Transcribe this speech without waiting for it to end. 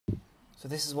So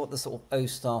this is what the sort of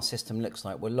OSTAR system looks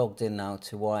like. We're logged in now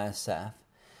to YSF,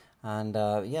 and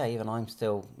yeah, even I'm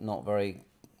still not very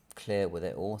clear with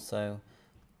it all. So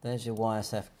there's your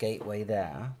YSF gateway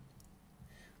there.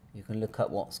 You can look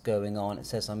up what's going on. It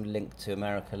says I'm linked to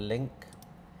America Link.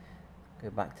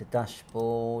 Go back to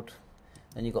dashboard.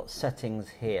 Then you've got settings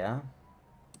here.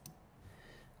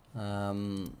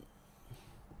 So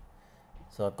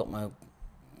I've got my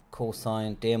call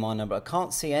sign, DMR number. I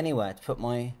can't see anywhere to put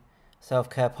my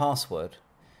self-care password,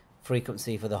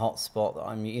 frequency for the hotspot that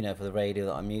I'm, for the radio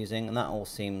that I'm using, and that all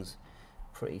seems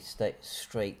pretty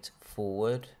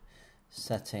straightforward.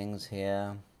 Settings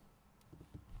here.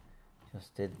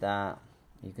 Just did that.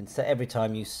 You can set every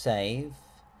time you save.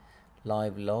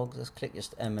 Live logs. Let's click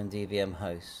just MMDVM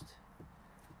host.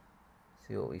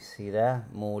 See what we see there.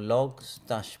 More logs.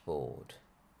 Dashboard.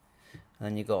 And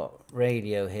then you've got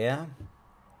radio here.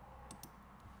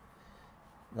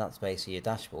 That's basically your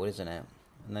dashboard, isn't it?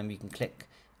 And then you can click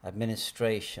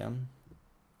administration.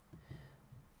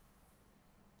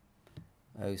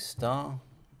 OSTAR.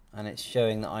 And it's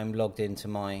showing that I'm logged into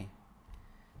my,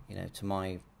 to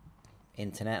my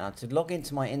internet. Now, to log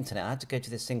into my internet, I had to go to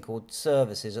this thing called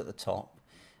services at the top,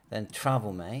 then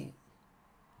TravelMate.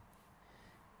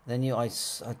 Then I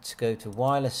had to go to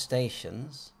wireless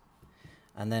stations,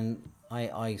 and then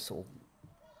I sort of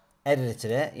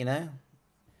edited it,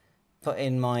 put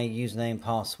in my username,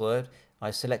 password.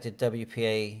 I selected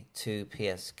WPA to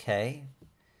PSK.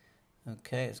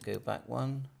 Okay, let's go back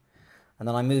one. And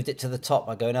then I moved it to the top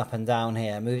by going up and down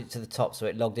here. I moved it to the top so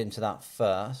it logged into that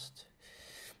first.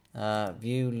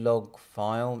 View log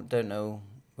file. Don't know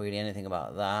really anything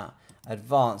about that.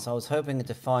 Advanced. I was hoping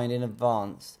to find in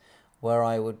advanced where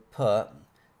I would put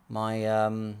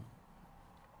my,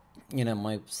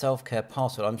 my self-care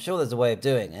password. I'm sure there's a way of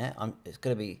doing it. It's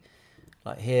going to be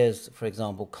like, here's, for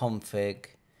example, config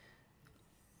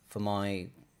for my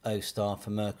OSTAR for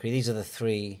Mercury. These are the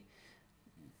 3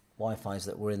 Wi-Fi's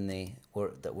that were in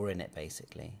it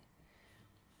basically,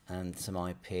 and some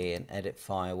IP and edit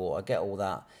firewall. I get all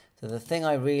that. So the thing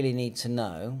I really need to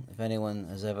know, if anyone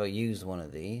has ever used one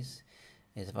of these,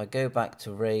 is if I go back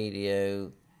to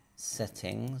radio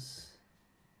settings.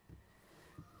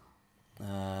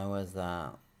 Where's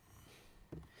that?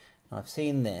 I've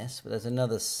seen this, but there's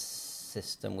another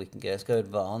system we can go. Let's go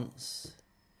advanced.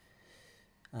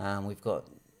 We've got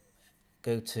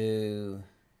go to.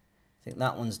 I think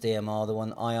that one's DMR. The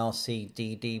one IRC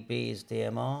DDB is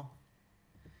DMR.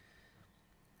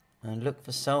 And look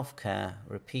for self-care.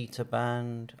 Repeater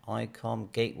band,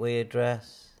 ICOM, gateway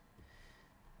address,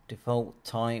 default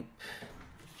type.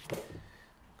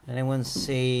 Anyone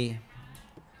see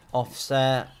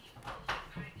offset?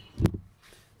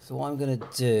 So what I'm going to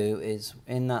do is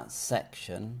in that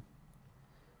section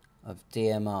of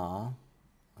DMR,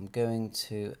 I'm going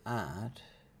to add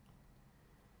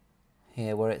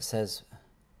here where it says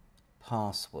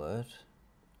password.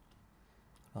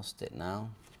 Lost it now.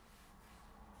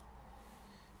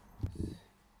 It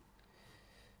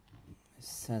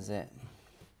says it.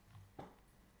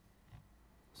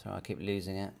 Sorry, I keep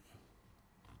losing it.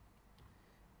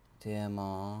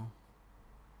 DMR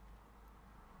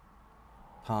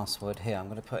password here. I'm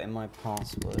going to put in my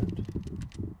password.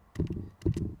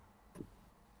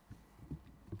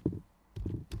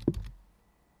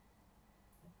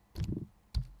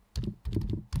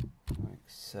 Like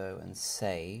so, and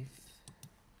save.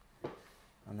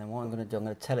 And then what I'm going to do, I'm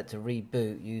going to tell it to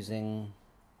reboot using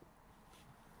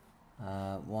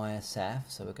YSF.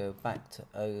 So we'll go back to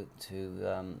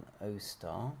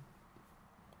OSTAR.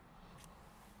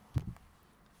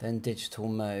 Then digital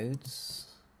modes.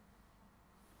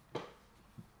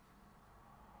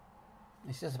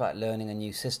 It's just about learning a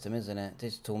new system, isn't it?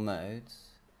 Digital modes.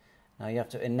 Now you have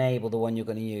to enable the one you're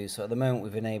going to use. So at the moment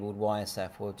we've enabled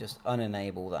YSF. We'll just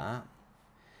unenable that.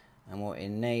 And we'll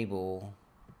enable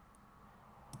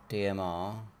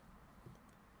DMR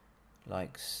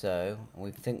like so. And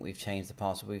we think we've changed the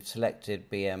password. We've selected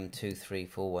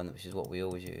BM2341, which is what we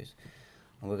always use.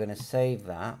 And we're going to save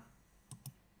that.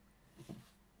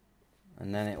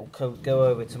 And then it will go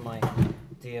over to my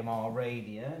DMR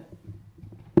radio.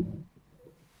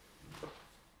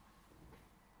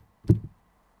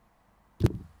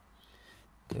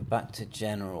 Go back to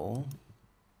general.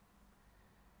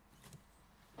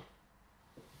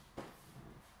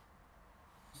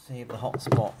 See if the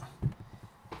hotspot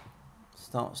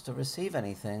starts to receive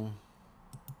anything.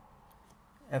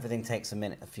 Everything takes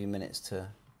a few minutes to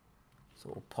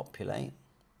sort of populate.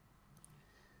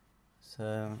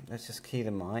 So let's just key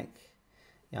the mic.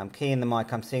 Yeah, I'm keying the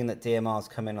mic. I'm seeing that DMR's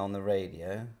coming on the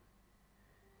radio.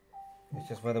 It's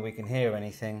just whether we can hear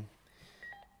anything.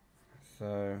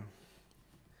 So,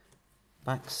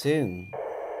 back soon.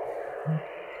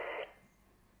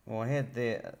 Well, I heard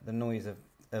the noise of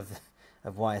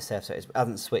YSF, so it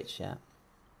hasn't switched yet.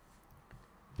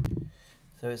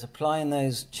 So it's applying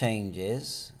those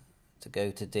changes to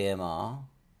go to DMR. It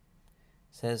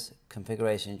says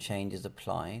configuration changes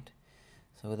applied.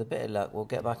 So with a bit of luck, we'll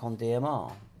get back on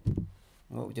DMR.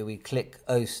 What we do, we click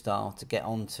OSTAR to get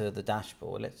onto the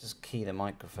dashboard. Let's just key the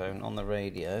microphone on the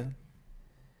radio.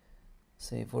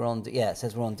 See if we're on, yeah, it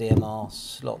says we're on DMR,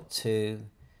 slot 2.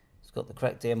 It's got the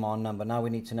correct DMR number. Now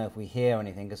we need to know if we hear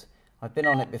anything, because I've been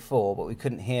on it before, but we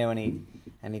couldn't hear any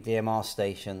DMR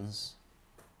stations.